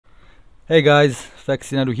Hey guys,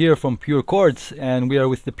 Faxinado here from Pure Chords, and we are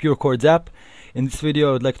with the Pure Chords app. In this video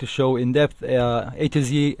I would like to show in-depth A to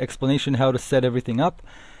Z explanation how to set everything up.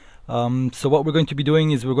 So what we're going to be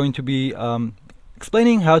doing is we're going to be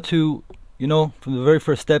explaining how to, from the very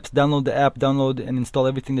first steps, download the app, download and install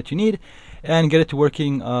everything that you need, and get it to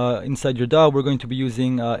working inside your DAW. We're going to be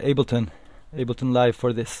using Ableton Live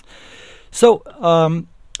for this. So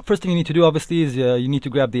first thing you need to do obviously is you need to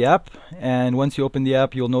grab the app, and once you open the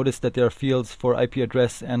app you'll notice that there are fields for IP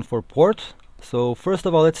address and for port. So first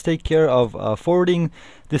of all, let's take care of forwarding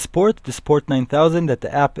this port 9000 that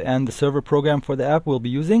the app and the server program for the app will be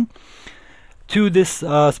using to this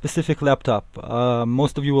specific laptop.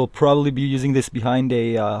 Most of you will probably be using this behind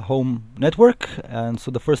a home network, and so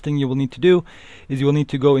the first thing you will need to do is you will need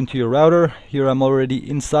to go into your router. Here I'm already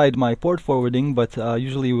inside my port forwarding, but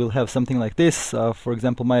usually we'll have something like this. For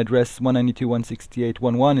example, my address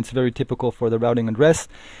 192.168.1.1. It's very typical for the routing address.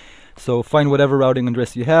 So find whatever routing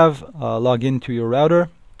address you have, log into your router.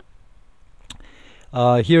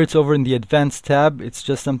 Here it's over in the advanced tab. It's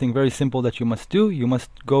just something very simple that you must do. You must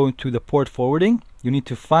go to the port forwarding. You need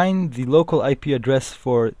to find the local IP address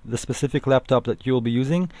for the specific laptop that you will be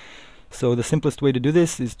using. So the simplest way to do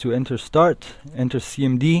this is to enter start, enter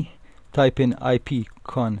CMD, type in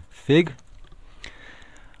ipconfig.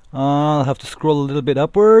 I'll have to scroll a little bit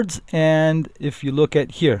upwards, and if you look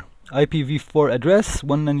at here, IPv4 address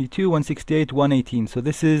 192.168.1.18. So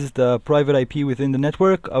this is the private IP within the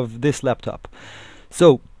network of this laptop.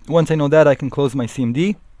 So once I know that, I can close my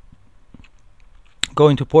CMD, go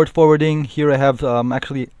into port forwarding. Here I have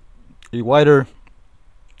actually a wider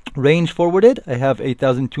range forwarded. I have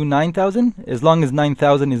 8000 to 9000. As long as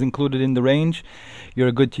 9000 is included in the range,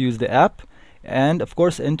 you're good to use the app. And of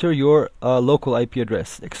course, enter your local IP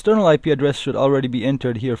address. External IP address should already be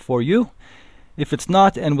entered here for you. If it's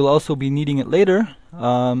not, and we'll also be needing it later,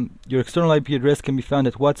 your external IP address can be found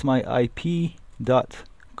at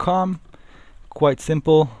whatsmyip.com. Quite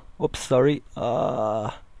simple. Oops, sorry.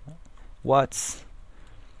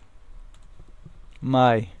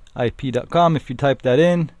 whatsmyip.com. If you type that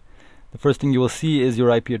in, the first thing you will see is your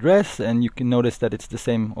IP address, and you can notice that it's the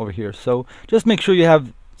same over here. So just make sure you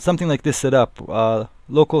have something like this set up.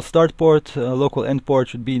 Local start port, local end port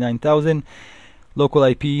should be 9000. Local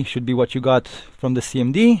IP should be what you got from the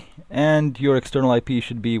CMD, and your external IP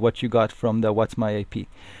should be what you got from the whatsmyip.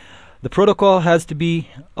 The protocol has to be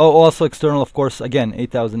also external, of course, again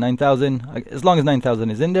 8000, 9000. As long as 9000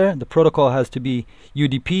 is in there, the protocol has to be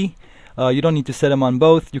UDP. You don't need to set them on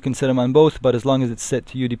both. You can set them on both, but as long as it's set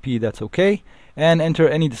to UDP, that's okay. And enter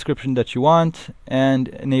any description that you want and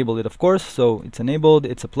enable it, of course. So it's enabled,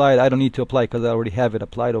 it's applied. I don't need to apply because I already have it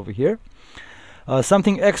applied over here.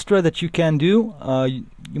 Something extra that you can do,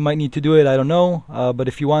 you might need to do it, I don't know, but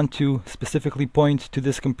if you want to specifically point to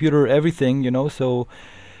this computer everything, so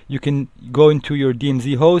you can go into your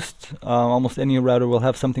DMZ host. Almost any router will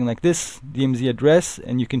have something like this, DMZ address,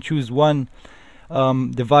 and you can choose one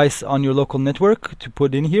device on your local network to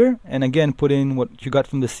put in here, and again put in what you got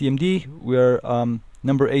from the CMD. We're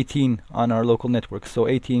number 18 on our local network, so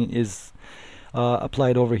 18 is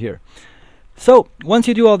applied over here. So once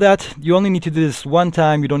you do all that, you only need to do this one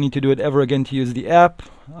time. You don't need to do it ever again to use the app.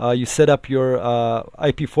 You set up your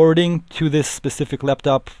IP forwarding to this specific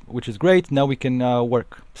laptop, which is great. Now we can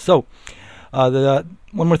work. So the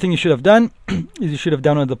one more thing you should have done is you should have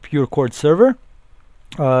downloaded the Pure Chords Server.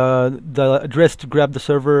 The address to grab the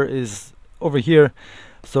server is over here,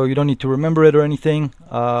 so you don't need to remember it or anything.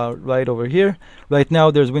 Right over here. Right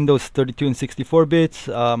now there's Windows 32 and 64 bits.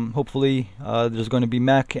 Hopefully there's going to be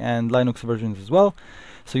Mac and Linux versions as well.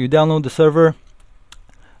 So you download the server,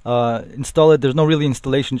 install it. There's no really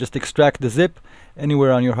installation, just extract the zip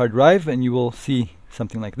anywhere on your hard drive, and you will see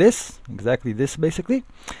something like this, exactly this basically.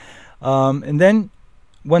 And then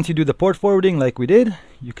once you do the port forwarding like we did,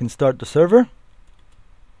 you can start the server.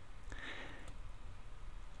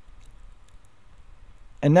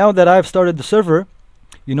 And now that I've started the server,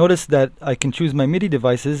 you notice that I can choose my MIDI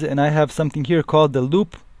devices, and I have something here called the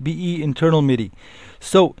loop BE internal MIDI.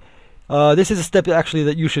 So this is a step actually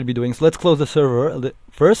that you should be doing. So let's close the server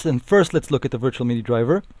first, and first let's look at the virtual MIDI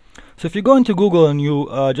driver. So if you go into Google and you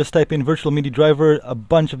just type in virtual MIDI driver, a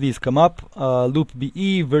bunch of these come up. Loop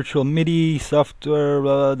BE, virtual MIDI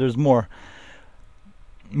software, there's more.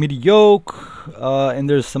 MIDI yoke, and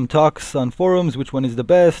there's some talks on forums, which one is the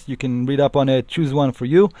best. You can read up on it, choose one for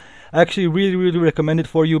you. I actually really recommend it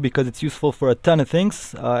for you because it's useful for a ton of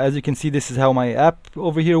things. As you can see, this is how my app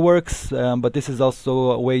over here works, but this is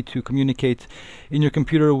also a way to communicate in your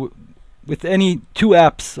computer with any two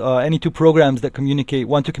apps, any two programs that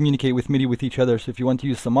want to communicate with MIDI with each other. So if you want to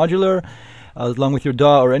use some modular along with your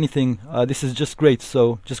DAW or anything, this is just great.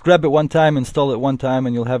 So just grab it one time, install it one time,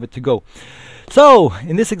 and you'll have it to go. So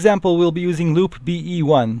in this example, we'll be using Loop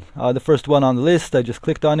BE1, the first one on the list. I just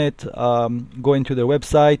clicked on it, go into their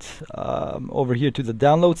website, over here to the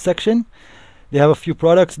download section. They have a few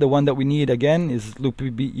products. The one that we need again is Loop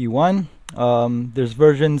BE1. There's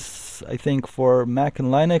versions, I think, for Mac and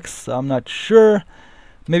Linux. I'm not sure.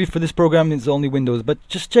 Maybe for this program it's only Windows, but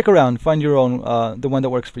just check around, find your own, the one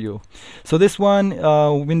that works for you. So this one,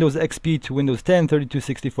 Windows XP to Windows 10,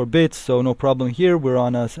 3264 bits, so no problem here. We're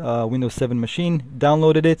on a Windows 7 machine,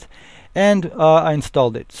 downloaded it, and I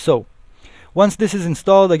installed it. So once this is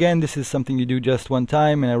installed, again, this is something you do just one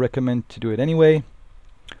time, and I recommend to do it anyway.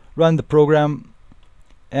 Run the program,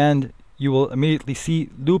 and you will immediately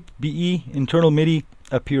see Loop BE internal MIDI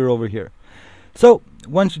appear over here. So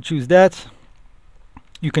once you choose that,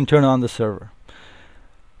 you can turn on the server.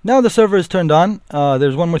 Now the server is turned on.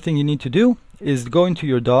 There's one more thing you need to do, is go into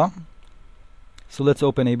your DAW. So let's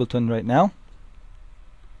open Ableton right now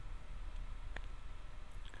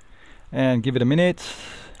and give it a minute.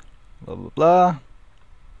 Blah blah blah.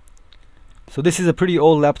 So this is a pretty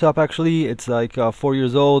old laptop actually. It's like 4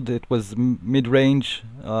 years old. It was mid-range,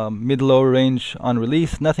 mid-lower range on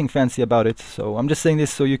release. Nothing fancy about it. So I'm just saying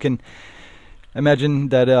this so you can imagine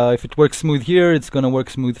that if it works smooth here, it's going to work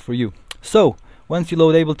smooth for you. So once you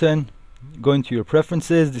load Ableton, go into your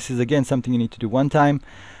preferences. This is again something you need to do one time.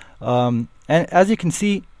 And as you can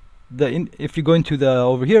see, if you go into the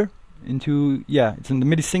over here, it's in the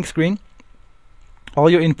MIDI sync screen. All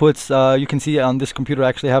your inputs, you can see on this computer, I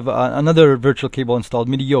actually have another virtual cable installed,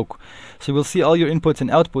 MIDI yoke. So we'll see all your inputs and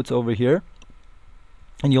outputs over here.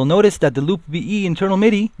 And you'll notice that the Loop BE internal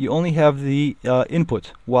MIDI, you only have the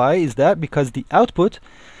input. Why is that? Because the output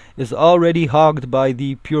is already hogged by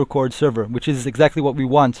the Pure Chords Server, which is exactly what we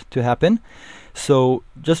want to happen. So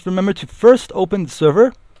just remember to first open the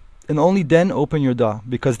server and only then open your DAW.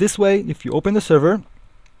 Because this way, if you open the server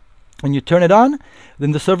and you turn it on,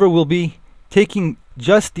 then the server will be taking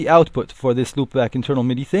just the output for this loopback internal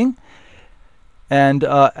MIDI thing. And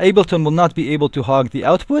Ableton will not be able to hog the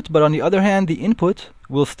output, but on the other hand, the input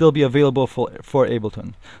will still be available for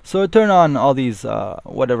Ableton. So turn on all these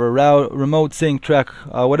whatever remote sync track,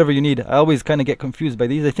 whatever you need. I always kind of get confused by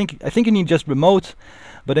these. I think you need just remote,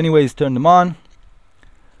 but anyways, turn them on.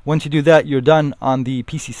 Once you do that, you're done on the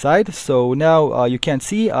PC side. So now you can't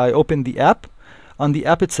see. I opened the app. On the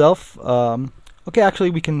app itself, okay, actually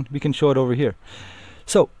we can show it over here.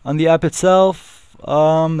 So on the app itself,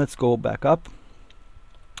 let's go back up.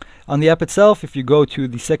 On the app itself, if you go to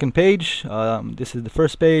the second page, this is the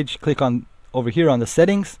first page, click on over here on the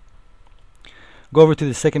settings, go over to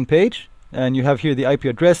the second page, and you have here the IP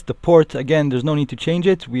address. The port, again, there's no need to change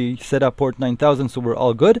it. We set up port 9000, so we're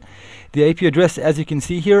all good. The IP address, as you can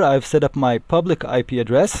see here, I've set up my public IP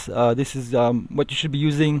address. This is what you should be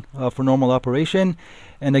using for normal operation.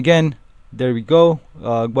 And again, there we go,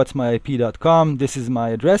 whatsmyip.com. This is my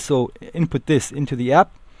address, so input this into the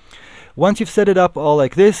app. Once you've set it up all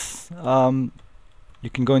like this, you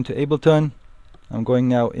can go into Ableton. I'm going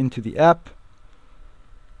now into the app,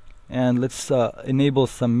 and let's enable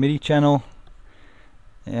some MIDI channel.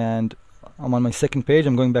 And I'm on my second page.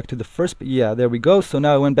 I'm going back to the first. Yeah, there we go. So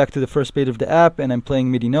now I went back to the first page of the app, and I'm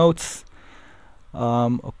playing MIDI notes.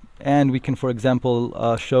 And we can, for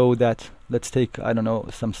example, show that. Let's take, I don't know,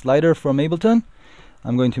 some slider from Ableton.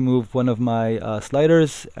 I'm going to move one of my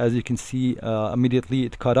sliders. As you can see, immediately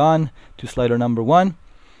it caught on to slider number 1.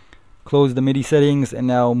 Close the MIDI settings, and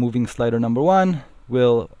now moving slider number 1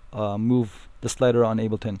 will move the slider on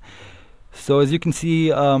Ableton. So as you can see,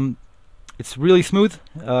 it's really smooth.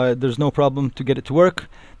 There's no problem to get it to work.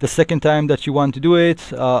 The second time that you want to do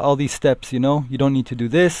it, all these steps, you don't need to do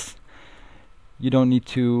this. You don't need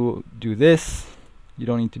to do this. You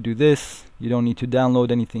don't need to do this. You don't need to download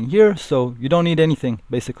anything here. So you don't need anything,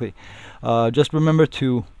 basically. Just remember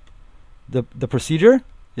the procedure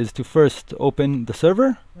is to first open the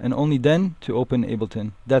server and only then to open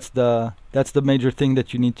Ableton. That's the major thing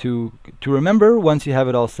that you need to remember once you have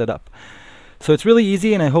it all set up. So it's really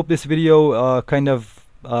easy, and I hope this video kind of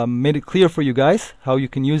made it clear for you guys how you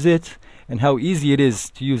can use it and how easy it is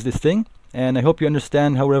to use this thing. And I hope you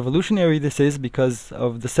understand how revolutionary this is, because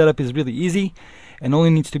of the setup is really easy and only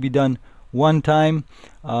needs to be done one time,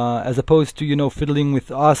 as opposed to fiddling with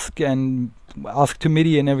ASC and ASC to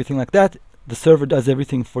MIDI and everything like that. The server does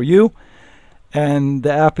everything for you, and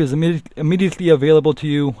the app is immediately available to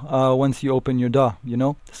you once you open your DAW.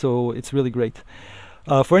 So it's really great.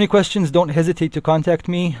 For any questions, don't hesitate to contact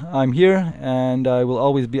me. I'm here, and I will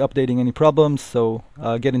always be updating any problems, so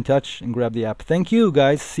get in touch and grab the app. Thank you,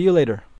 guys. See you later.